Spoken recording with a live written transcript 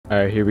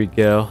Alright, here we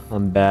go.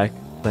 I'm back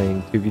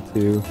playing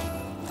 2v2.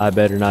 I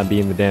better not be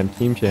in the damn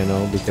team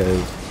channel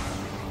because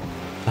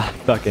I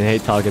fucking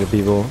hate talking to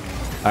people.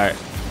 Alright,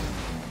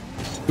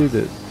 let's do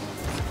this.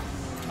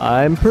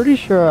 I'm pretty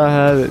sure I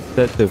have it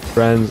set to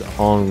friends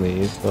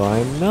only, so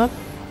I'm not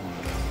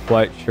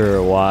quite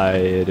sure why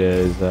it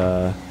is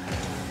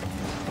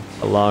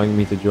allowing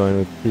me to join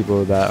with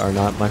people that are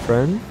not my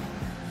friends.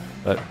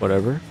 But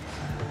whatever.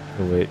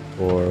 I'll wait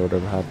for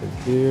whatever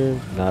happens here.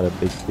 Not a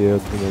big deal.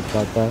 Teammate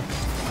got that.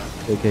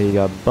 Okay, he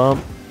got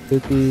bumped.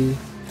 50.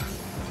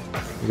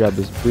 We got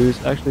this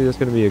boost. Actually, that's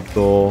gonna be a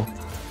goal.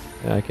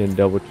 And I can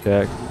double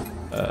check.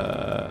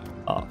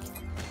 Off.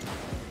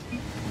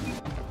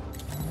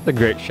 It's a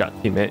great shot,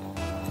 teammate.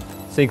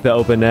 Sink the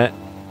open net.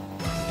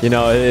 You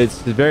know, it's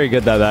very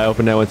good that that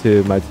open net went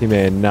to my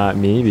teammate and not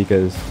me,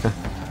 because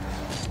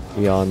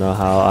we all know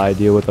how I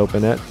deal with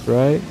open nets,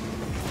 right?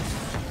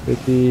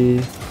 50.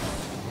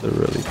 It's a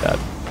really bad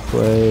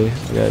play.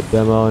 We got a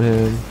demo on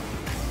him.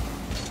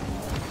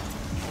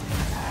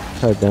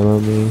 Try to demo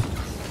me.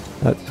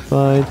 That's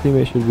fine.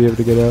 Teammate should be able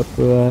to get up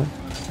for that.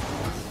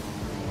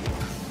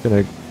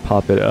 Gonna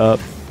pop it up.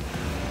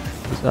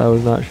 I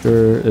was not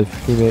sure if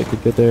teammate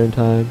could get there in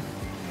time.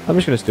 I'm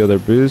just gonna steal their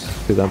boost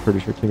because I'm pretty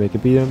sure teammate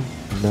could beat him.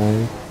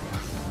 Nice.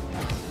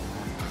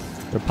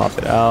 Gonna pop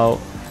it out.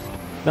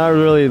 Not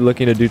really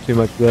looking to do too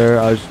much there.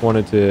 I just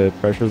wanted to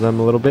pressure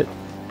them a little bit.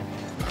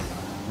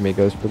 Teammate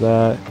goes for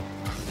that.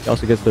 He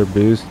also gets their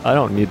boost. I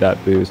don't need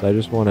that boost. I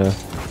just want to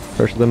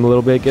pressure them a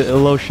little bit, get a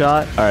low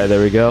shot. All right,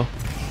 there we go.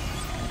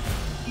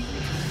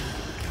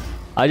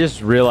 I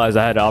just realized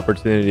I had an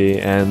opportunity,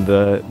 and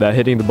that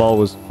hitting the ball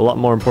was a lot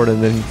more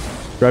important than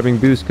grabbing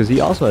boost because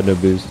he also had no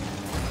boost.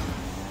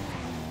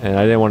 And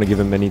I didn't want to give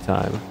him any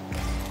time.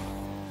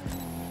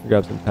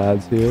 Grab some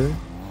pads here.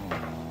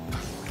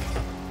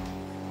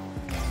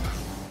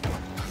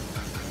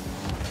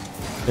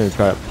 Gonna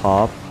try to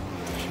pop.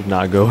 Should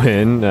not go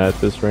in at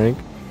this rank.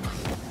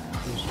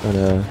 Just trying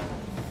to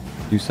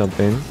do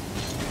something.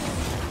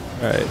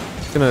 Alright,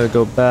 just gonna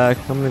go back.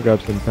 I'm gonna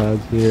grab some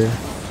pads here.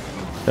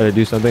 Try to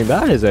do something.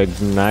 That is a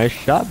nice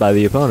shot by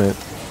the opponent.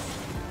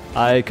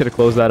 I could have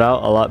closed that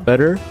out a lot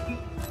better,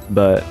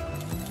 but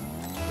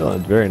still a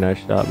very nice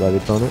shot by the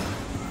opponent.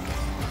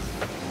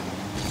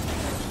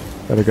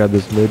 Gotta grab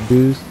this mid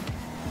boost.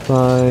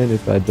 Fine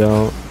if I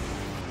don't,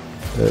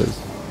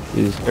 because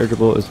his air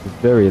dribble is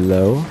very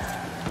low.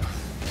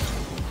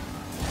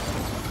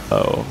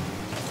 Oh,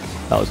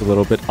 that was a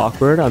little bit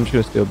awkward. I'm just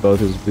gonna steal both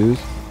his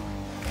boosts.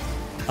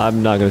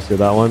 I'm not gonna steal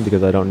that one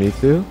because I don't need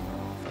to.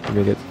 Let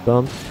me get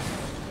stumped.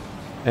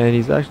 And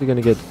he's actually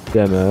gonna get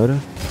demoed.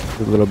 It's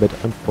a little bit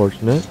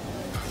unfortunate.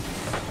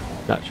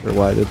 Not sure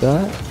why I did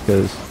that,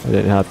 because I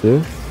didn't have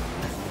to.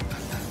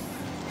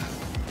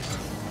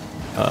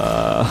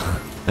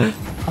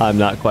 I'm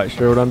not quite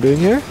sure what I'm doing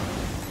here.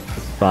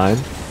 It's fine.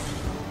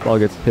 Ball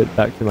gets hit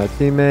back to my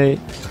teammate.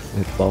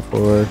 Hit the ball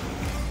forward.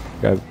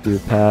 Grab a few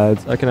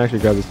pads. I can actually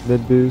grab this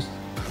mid boost.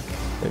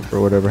 Wait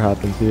for whatever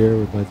happens here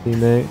with my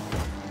teammate.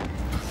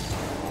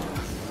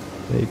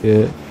 Take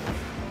it.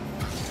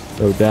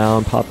 Go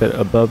down. Pop it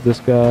above this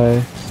guy.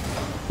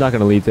 It's not going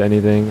to lead to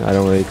anything. I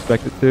don't really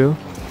expect it to.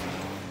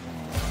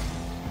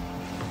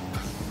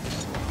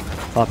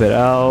 Pop it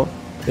out.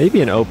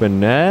 Maybe an open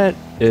net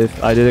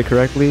if I did it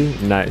correctly.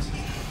 Nice.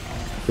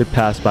 Good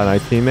pass by my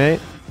teammate.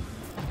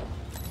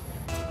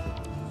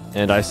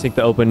 And I sink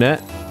the open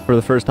net for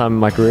the first time in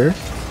my career.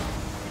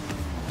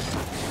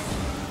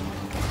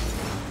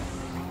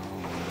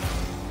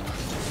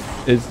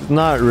 It's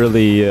not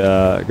really...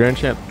 Grand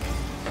Champ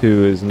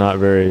 2 is not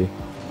very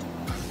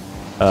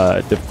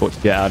difficult to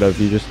get out of.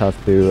 You just have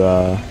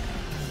to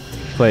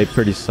play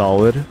pretty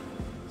solid.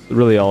 That's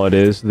really all it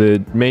is.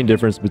 The main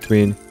difference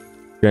between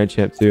Grand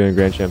Champ 2 and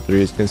Grand Champ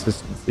 3 is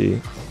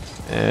consistency.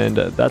 And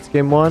that's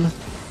game 1.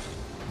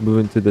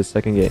 Moving to the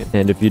second game.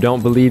 And if you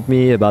don't believe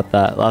me about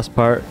that last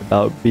part,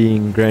 about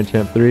being Grand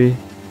Champ 3,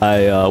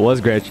 I was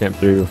Grand Champ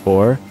 3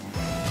 before.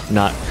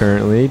 Not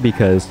currently,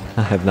 because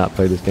I have not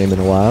played this game in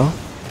a while.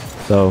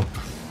 So,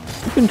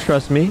 you can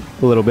trust me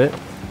a little bit.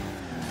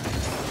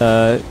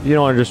 You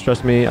don't want to just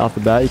trust me off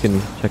the bat, you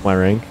can check my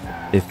rank,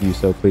 if you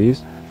so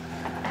please.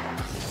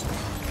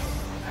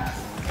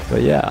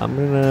 But yeah, I'm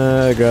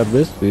gonna grab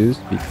this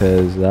boost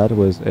because that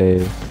was a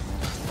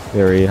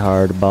very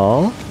hard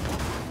ball.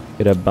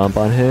 Get a bump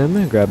on him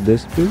and grab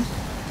this boost.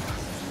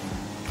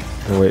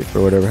 And wait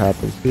for whatever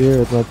happens here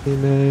with my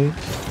teammate.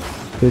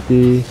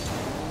 50.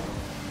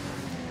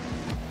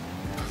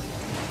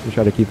 We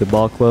try to keep the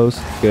ball close.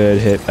 Good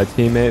hit by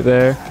teammate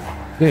there.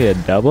 Gonna get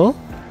a double.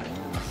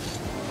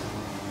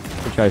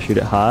 We try to shoot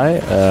it high.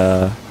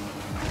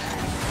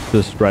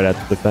 Just right at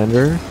the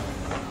defender.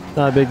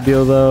 Not a big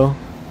deal though.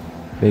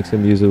 Makes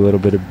him use a little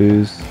bit of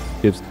boost.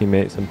 Gives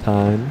teammate some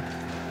time.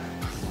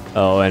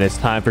 Oh, and it's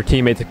time for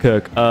teammate to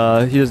cook.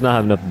 He does not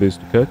have enough boost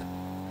to cook.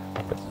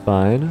 That's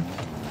fine.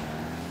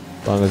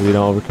 As long as we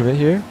don't overcommit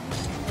here.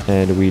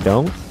 And we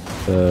don't.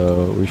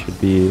 So we should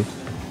be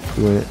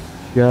doing it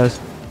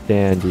just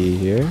dandy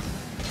here.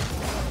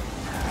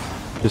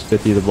 Just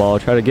 50 the ball.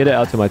 Try to get it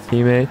out to my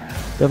teammate.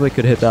 Definitely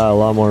could hit that a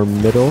lot more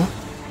middle.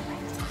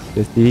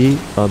 50.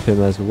 Bump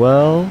him as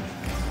well.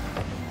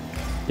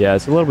 Yeah,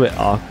 it's a little bit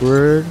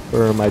awkward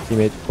for my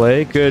teammate to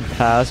play. Good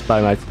pass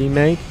by my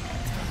teammate.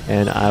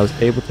 And I was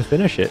able to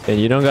finish it. And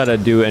you don't gotta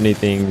do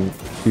anything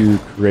too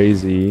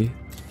crazy.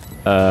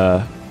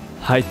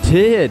 I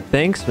did.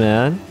 Thanks,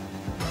 man.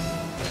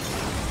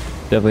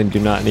 Definitely do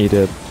not need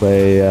to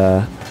play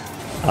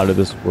out of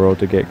this world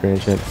to get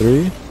Grand Champ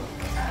 3.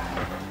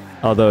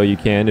 Although you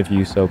can if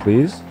you so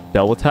please.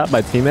 Double tap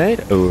my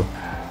teammate. Oh,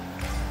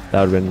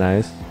 that would have been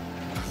nice.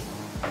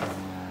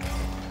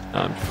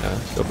 I'm just gonna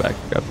go back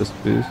and grab this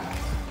boost.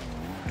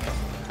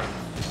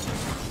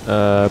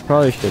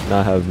 Probably should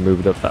not have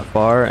moved up that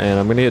far, and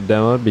I'm gonna get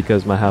demoed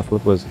because my half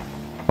flip was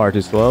far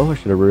too slow. I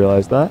should have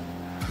realized that.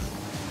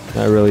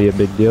 Not really a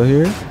big deal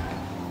here.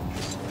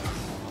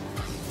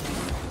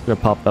 Gonna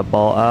pop that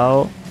ball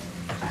out.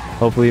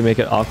 Hopefully make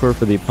it awkward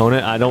for the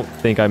opponent. I don't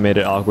think I made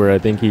it awkward. I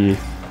think he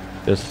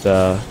just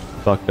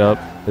fucked up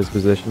his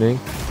positioning.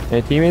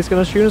 And teammate's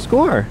gonna shoot and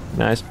score.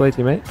 Nice play,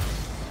 teammate.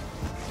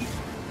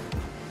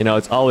 You know,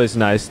 it's always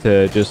nice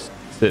to just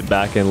sit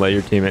back and let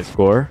your teammate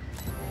score.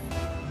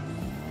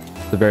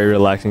 It's a very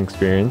relaxing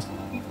experience.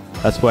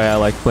 That's why I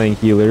like playing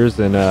healers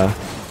and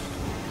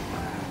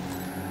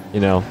you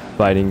know,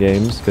 fighting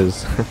games,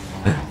 because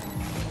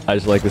I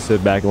just like to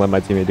sit back and let my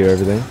teammate do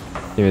everything.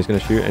 Teammate's gonna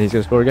shoot and he's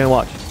gonna score again.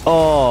 Watch.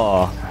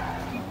 Oh,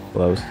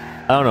 close.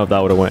 I don't know if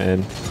that would have went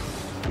in,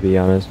 to be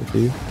honest with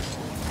you.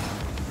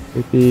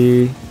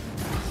 50.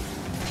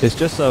 It's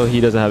just so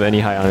he doesn't have any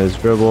height on his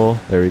dribble.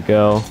 There we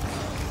go.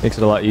 Makes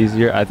it a lot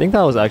easier. I think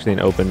that was actually an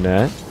open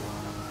net,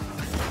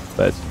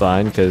 but it's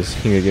fine because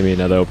he can give me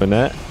another open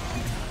net.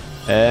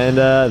 And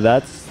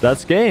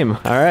that's game.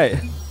 All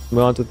right,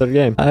 move on to the third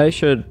game. I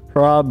should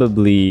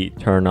probably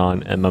turn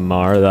on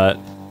MMR. That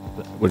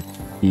would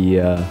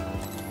be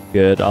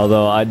good.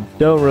 Although I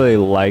don't really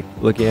like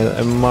looking at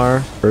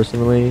MMR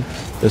personally,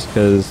 just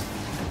because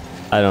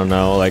I don't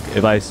know. Like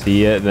if I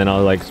see it, then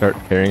I'll like start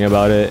caring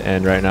about it.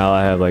 And right now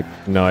I have like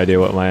no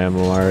idea what my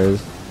MMR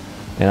is,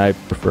 and I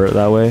prefer it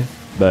that way.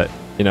 But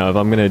you know, if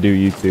I'm gonna do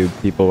YouTube,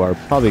 people are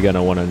probably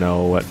gonna want to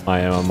know what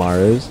my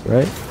MMR is,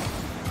 right?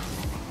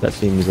 That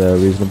seems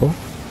reasonable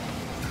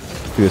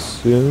to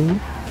assume.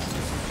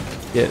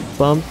 Get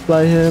bumped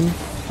by him.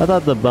 I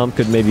thought the bump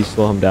could maybe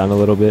slow him down a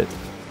little bit.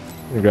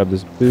 I'm gonna grab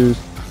this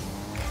boost.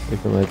 Wait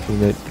for my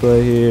teammate to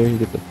play here. You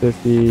get the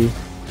 50.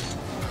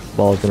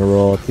 Ball's gonna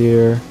roll up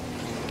here.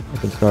 I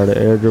can start an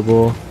air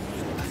dribble.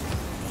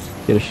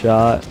 Get a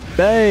shot.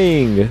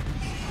 Bang!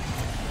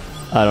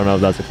 I don't know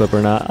if that's a clip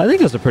or not. I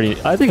think it was a pretty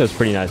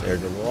nice air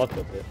dribble. I'll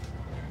clip it.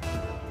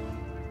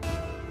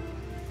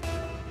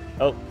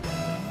 Oh.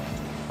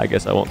 I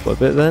guess I won't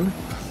clip it then.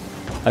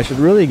 I should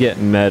really get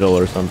metal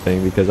or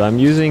something because I'm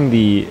using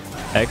the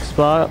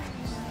Xbox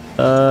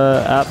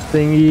app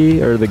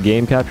thingy or the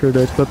game capture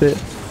to clip it,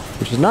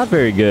 which is not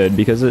very good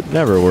because it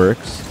never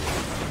works.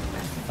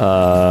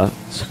 So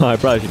I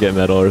probably should get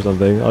metal or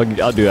something.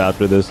 I'll do it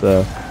after this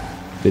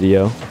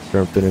video after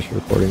I'm finished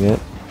recording it.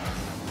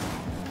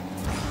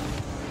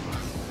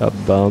 Got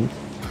bumped.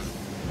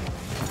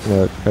 I'm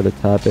gonna try to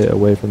tap it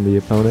away from the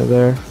opponent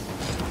there.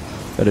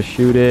 Gotta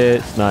shoot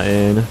it. It's not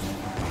in.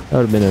 That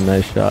would have been a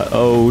nice shot.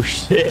 Oh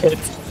shit!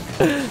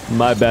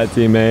 My bad,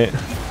 teammate.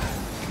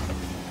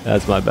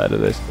 That's my bad if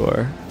they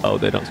score. Oh,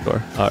 they don't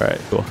score. All right,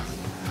 cool.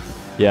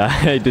 Yeah,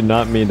 I did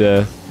not mean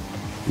to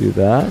do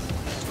that.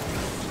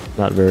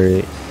 Not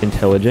very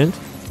intelligent.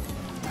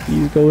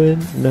 Please go in.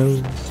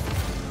 No.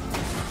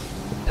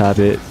 Tap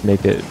it.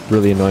 Make it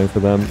really annoying for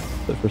them.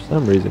 But for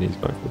some reason, he's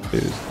going for the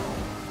boost.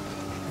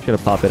 I'm gonna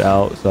pop it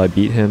out, so I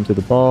beat him to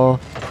the ball.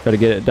 Try to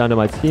get it down to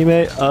my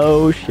teammate.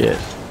 Oh shit!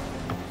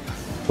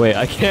 Wait,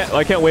 I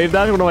can't wave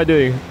dash. What am I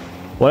doing?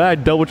 Why did I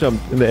double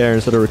jump in the air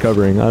instead of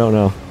recovering? I don't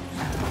know. All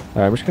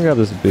right, I'm just gonna grab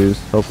this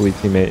boost. Hopefully,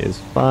 teammate is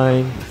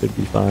fine. Should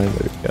be fine.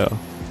 There we go.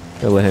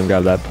 I'm gonna let him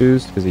grab that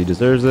boost because he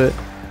deserves it.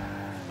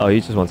 Oh,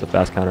 he just wants a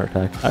fast counter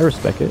attack. I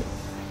respect it.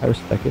 I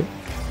respect it.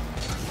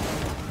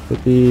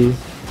 50.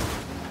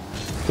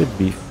 Should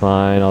be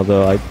fine,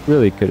 although I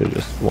really could have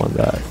just won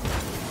that.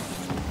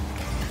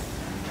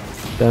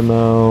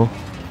 Demo.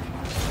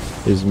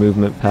 His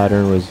movement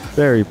pattern was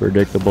very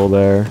predictable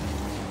there.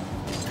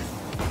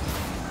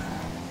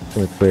 I'm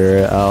gonna clear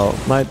it out.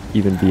 Might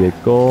even be a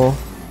goal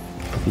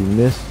if he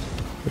missed,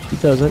 which he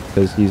doesn't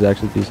because he's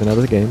actually decent out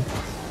of the game.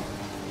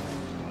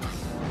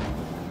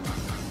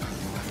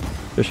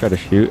 Just try to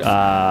shoot.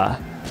 I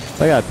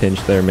got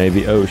pinched there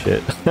maybe. Oh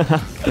shit.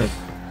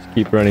 Just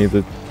keep running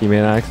the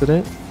teammate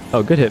accident.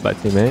 Oh, good hit by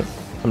teammate.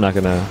 I'm not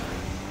gonna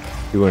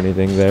do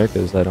anything there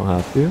because I don't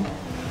have to.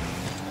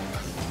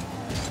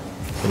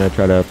 I'm gonna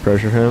try to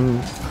pressure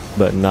him,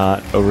 but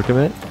not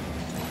overcommit.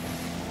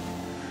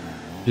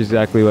 Which is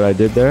exactly what I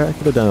did there. I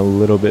could have done a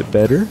little bit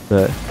better,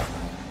 but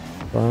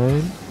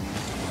fine.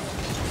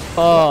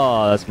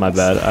 Oh, that's my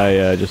bad.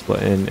 I just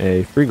let in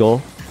a free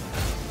goal.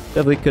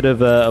 Definitely could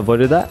have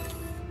avoided that.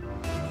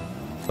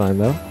 Fine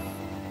though.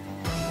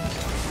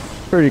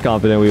 Pretty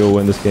confident we will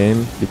win this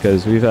game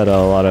because we've had a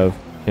lot of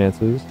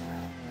chances.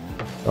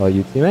 Oh,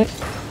 you teammate.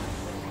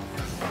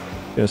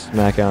 Gonna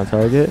smack out on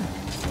target.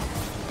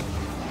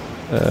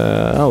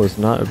 That was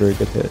not a very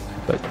good hit.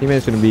 But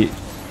teammate's gonna do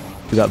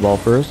that ball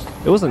first.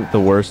 It wasn't the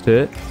worst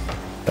hit.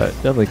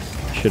 Definitely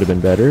should have been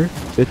better.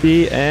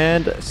 50,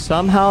 and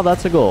somehow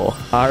that's a goal.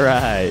 All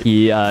right.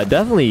 He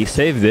definitely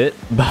saved it,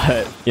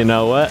 but you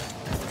know what?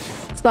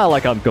 It's not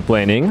like I'm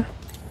complaining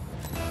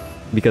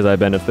because I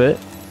benefit.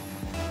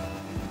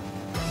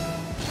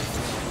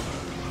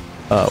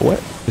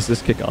 What is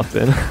this kickoff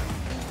then?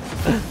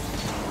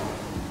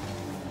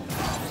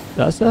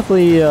 That's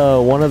definitely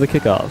one of the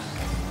kickoffs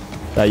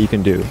that you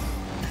can do.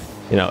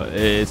 You know,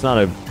 it's not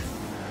a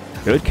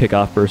good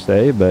kickoff per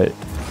se, but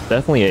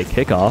definitely a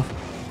kickoff.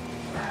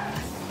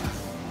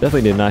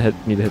 Definitely did not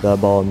need to hit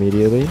that ball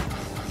immediately.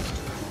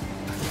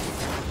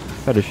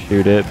 Tried to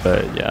shoot it,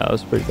 but yeah, it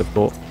was pretty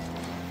difficult.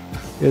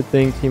 Good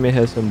thing teammate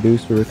has some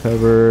boost to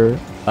recover.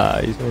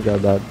 He's gonna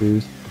grab that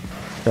boost.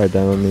 Try to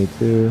demo me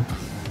too.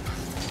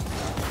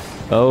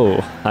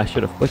 Oh, I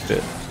should have flicked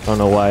it. I don't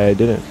know why I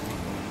didn't.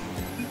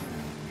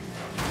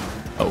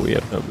 Oh, we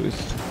have no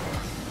boost.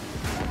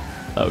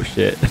 Oh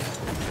shit.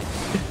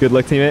 Good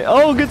luck, teammate.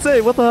 Oh, good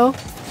save. What the hell?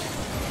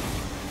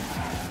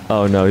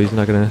 Oh no, he's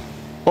not gonna.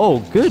 Oh,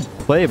 good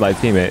play by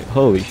teammate.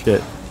 Holy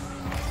shit.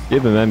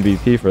 Give him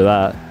MVP for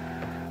that.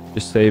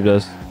 Just saved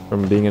us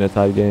from being in a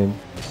tied game.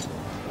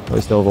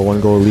 We still have a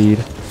 1-goal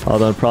lead.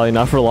 Although probably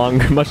not for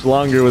much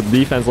longer with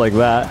defense like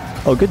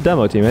that. Oh, good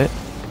demo, teammate.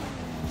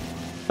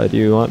 Do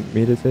you want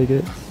me to take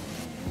it?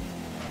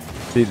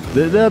 See,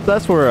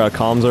 that's where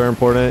comms are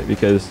important,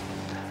 because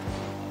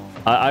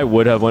I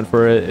would have went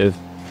for it if,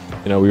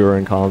 you know, we were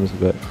in comms,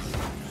 but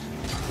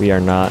we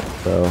are not,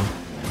 so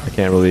I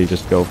can't really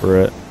just go for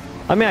it.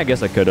 I mean, I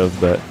guess I could have,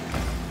 but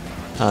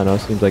I don't know.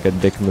 Seems like a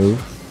dick move.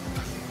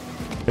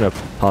 I'm gonna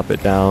pop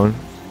it down.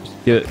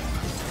 Just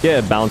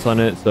get a bounce on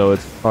it, so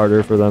it's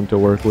harder for them to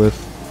work with.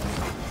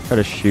 Try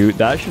to shoot.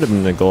 That should have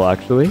been a goal,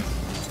 actually.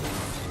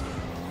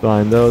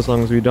 Fine though, as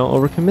long as we don't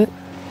overcommit.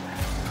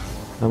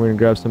 I'm gonna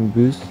grab some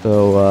boost,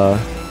 so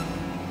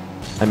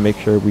I make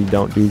sure we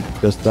don't do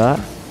just that.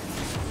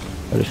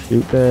 Try to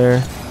shoot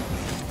there.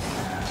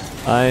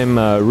 I'm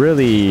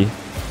really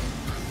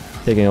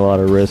taking a lot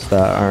of risks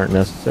that aren't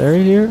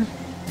necessary here.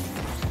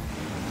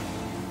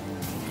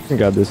 I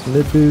got this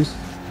mid boost.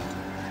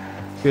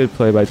 Good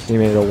play by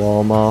teammate to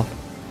wall him off.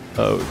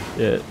 Oh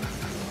shit.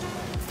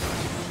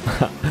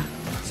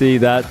 See,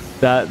 that's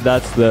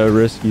the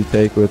risk you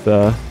take with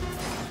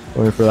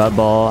going for that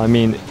ball. I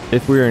mean,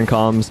 if we were in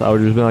comms, I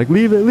would just be like,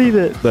 leave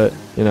it. But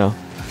you know,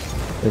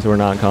 since we're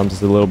not in comms,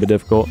 it's a little bit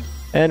difficult.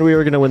 And we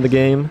were gonna win the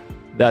game.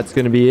 That's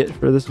gonna be it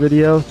for this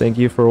video. Thank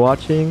you for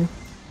watching.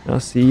 I'll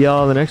see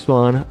y'all in the next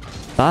one.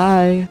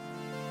 Bye.